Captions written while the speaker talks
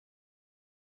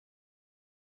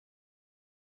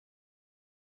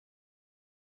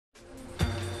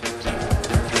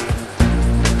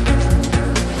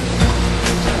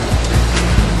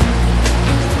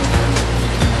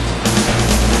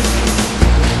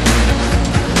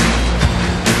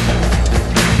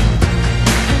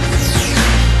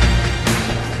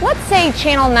Let's say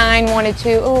Channel 9 wanted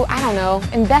to, I don't know,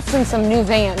 invest in some new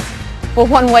vans. Well,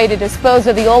 one way to dispose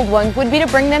of the old ones would be to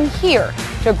bring them here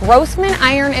to Grossman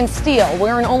Iron and Steel,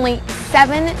 where in only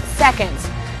 7 seconds,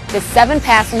 this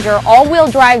 7-passenger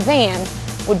all-wheel drive van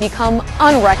would become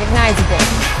unrecognizable.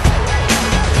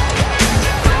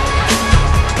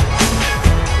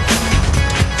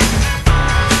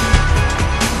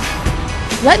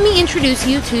 Let me introduce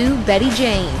you to Betty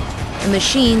Jane, a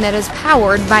machine that is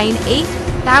powered by an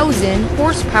 8,000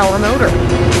 horsepower motor.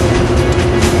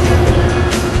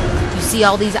 You see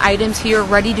all these items here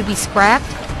ready to be scrapped?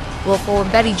 Well, for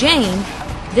Betty Jane,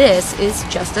 this is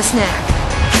just a snack.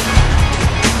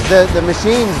 The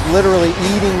machine's literally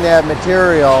eating that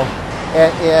material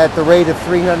at the rate of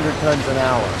 300 tons an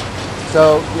hour.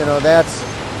 So, you know, that's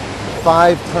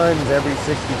 5 tons every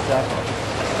 60 seconds.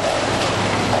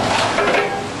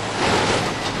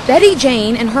 Betty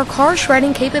Jane and her car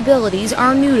shredding capabilities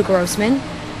are new to Grossman.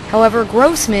 However,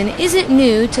 Grossman isn't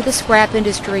new to the scrap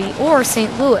industry or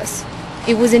St. Louis.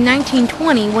 It was in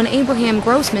 1920 when Abraham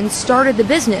Grossman started the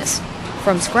business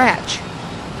from scratch.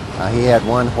 He had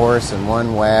 1 horse and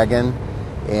 1 wagon,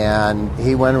 and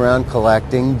he went around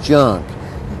collecting junk.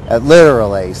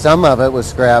 Literally, some of it was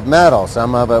scrap metal,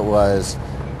 some of it was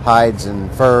hides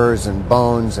and furs and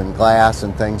bones and glass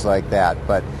and things like that.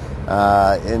 But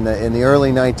in the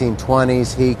early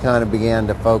 1920s, he kind of began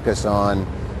to focus on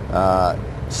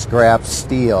scrap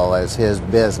steel as his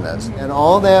business. And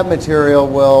all that material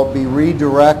will be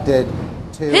redirected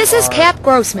to... This is Cap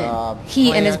Grossman.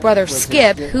 He and his brother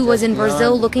Skip, who was in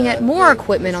Brazil looking at more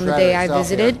equipment on the day I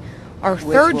visited, are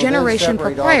third-generation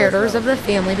proprietors of the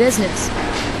family business.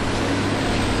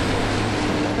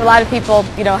 A lot of people,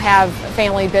 you know, have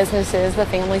family businesses, the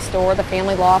family store, the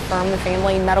family law firm, the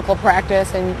family medical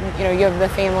practice, and, you know, you have the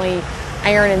family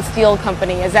iron and steel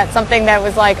company. Is that something that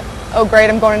was like, oh great,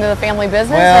 I'm going into the family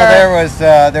business?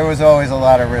 Well, there was always a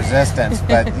lot of resistance,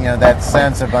 but you know, that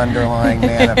sense of underlying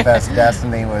manifest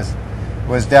destiny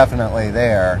was definitely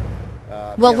there.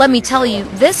 Well, let me tell you,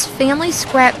 this family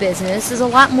scrap business is a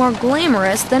lot more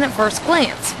glamorous than at first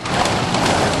glance.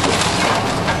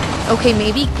 Okay,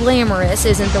 maybe glamorous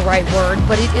isn't the right word,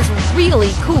 but it is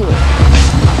really cool.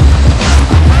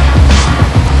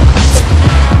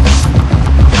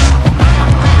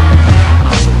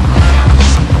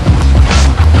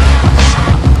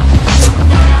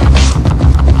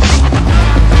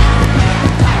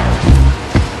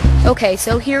 Okay,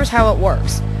 so here's how it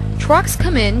works. Trucks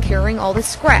come in carrying all this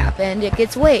scrap, and it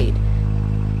gets weighed.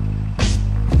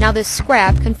 Now this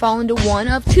scrap can fall into one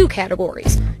of 2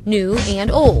 categories, new and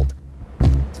old.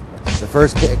 The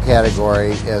first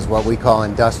category is what we call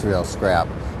industrial scrap,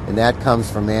 and that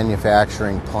comes from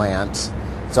manufacturing plants.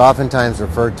 It's oftentimes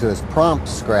referred to as prompt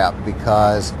scrap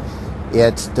because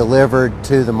it's delivered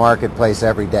to the marketplace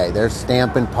every day. They're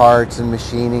stamping parts and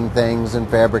machining things and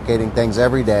fabricating things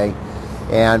every day.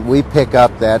 And we pick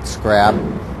up that scrap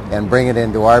and bring it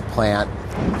into our plant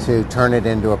to turn it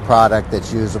into a product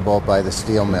that's usable by the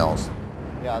steel mills.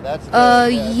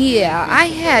 Yeah, I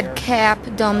had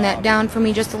Cap dumb that down for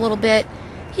me just a little bit.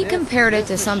 He compared it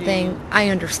to something I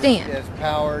understand.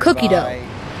 Cookie dough.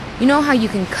 You know how you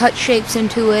can cut shapes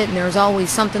into it and there's always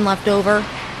something left over?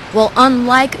 Well,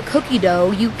 unlike cookie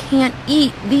dough, you can't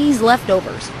eat these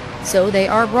leftovers. So they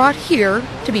are brought here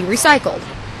to be recycled.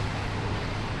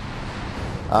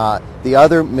 The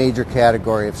other major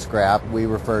category of scrap we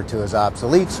refer to as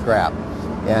obsolete scrap,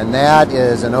 and that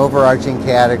is an overarching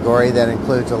category that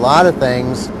includes a lot of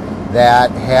things that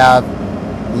have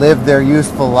lived their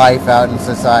useful life out in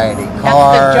society.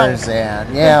 Cars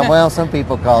and, yeah, well, some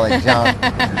people call it junk.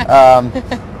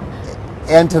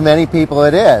 And to many people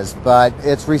it is, but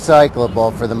it's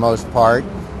recyclable for the most part,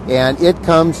 and it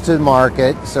comes to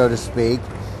market, so to speak,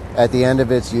 at the end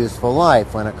of its useful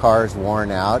life. When a car is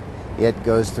worn out, it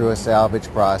goes through a salvage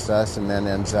process and then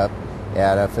ends up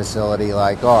at a facility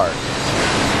like ours.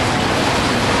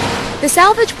 The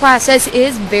salvage process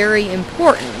is very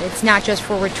important. It's not just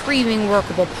for retrieving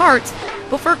workable parts,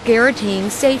 but for guaranteeing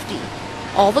safety.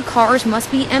 All the cars must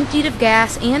be emptied of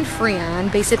gas and freon,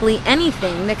 basically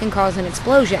anything that can cause an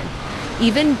explosion.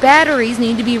 Even batteries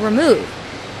need to be removed.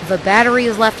 If a battery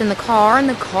is left in the car and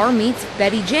the car meets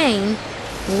Betty Jane,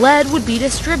 lead would be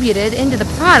distributed into the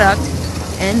product,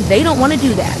 and they don't want to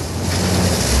do that.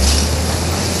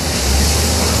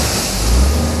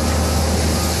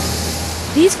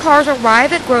 These cars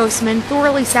arrive at Grossman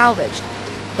thoroughly salvaged.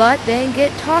 but they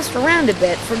get tossed around a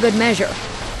bit for good measure.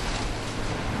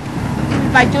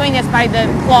 By doing this by the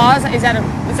claws, is that a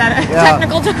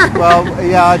technical term? Well,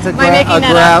 yeah, it's a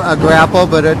grapple,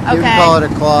 but you can call it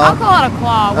a claw. I'll call it a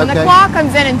claw. When the claw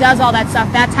comes in and does all that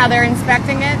stuff, that's how they're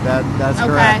inspecting it? That's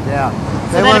correct, yeah.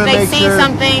 So that if they see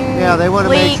something they want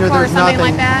to make sure there's nothing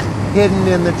like that? hidden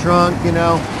in the trunk, you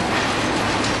know.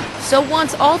 So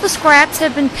once all the scraps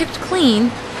have been picked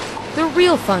clean, the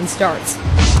real fun starts.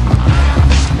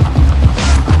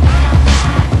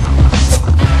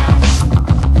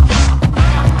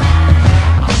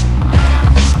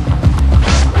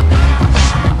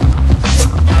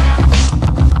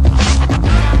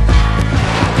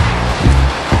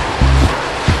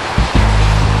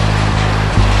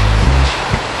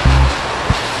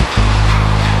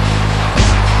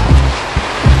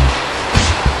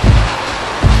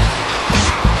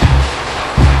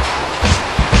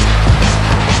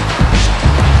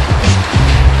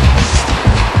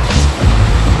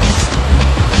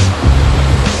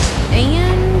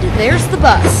 There's the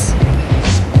bus.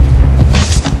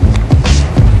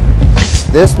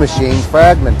 This machine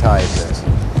fragmentizes,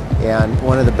 and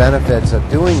one of the benefits of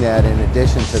doing that, in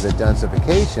addition to the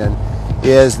densification,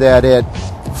 is that it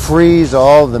frees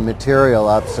all the material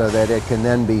up so that it can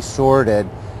then be sorted,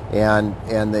 and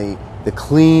the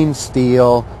clean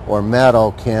steel or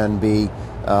metal can be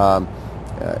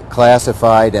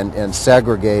classified and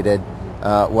segregated,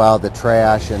 while the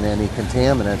trash and any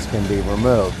contaminants can be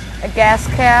removed. A gas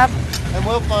cap. And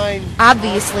we'll find...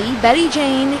 Obviously, Betty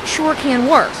Jane sure can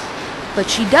work, but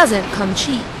she doesn't come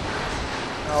cheap.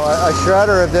 A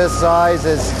shredder of this size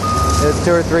is $2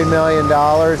 or $3 million,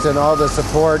 and all the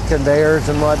support conveyors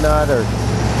and whatnot are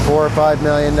 $4 or $5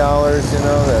 million. You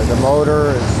know, the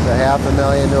motor is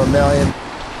 $500,000 to $1 million.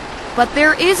 But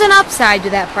there is an upside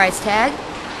to that price tag.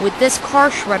 With this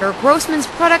car shredder, Grossman's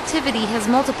productivity has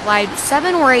multiplied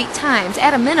 7 or 8 times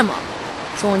at a minimum.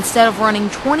 So instead of running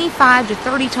 25 to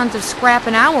 30 tons of scrap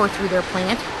an hour through their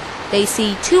plant, they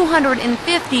see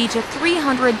 250 to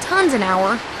 300 tons an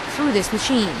hour through this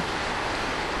machine.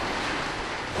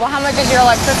 Well, how much is your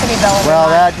electricity bill? Well,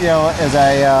 that, you know, as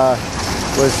I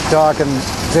was talking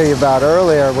to you about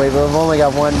earlier, we've only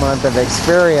got 1 month of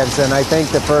experience, and I think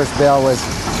the first bill was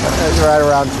right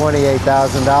around $28,000.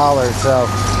 So,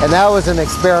 and that was an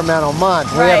experimental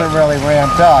month. We haven't really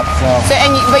ramped up.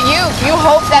 But you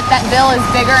hope that bill is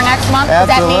bigger next month?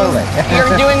 Absolutely. That means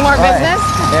you're doing more business?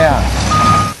 Yeah.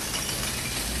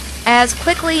 As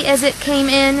quickly as it came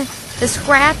in, the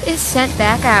scrap is sent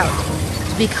back out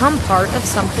to become part of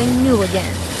something new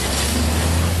again.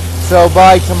 So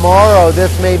by tomorrow,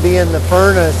 this may be in the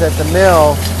furnace at the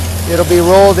mill. It'll be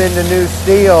rolled into new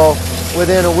steel.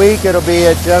 Within a week, it'll be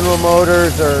at General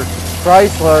Motors or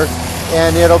Chrysler,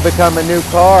 and it'll become a new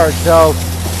car. So,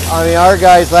 I mean, our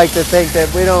guys like to think that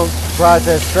we don't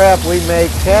process scrap, we make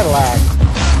Cadillacs.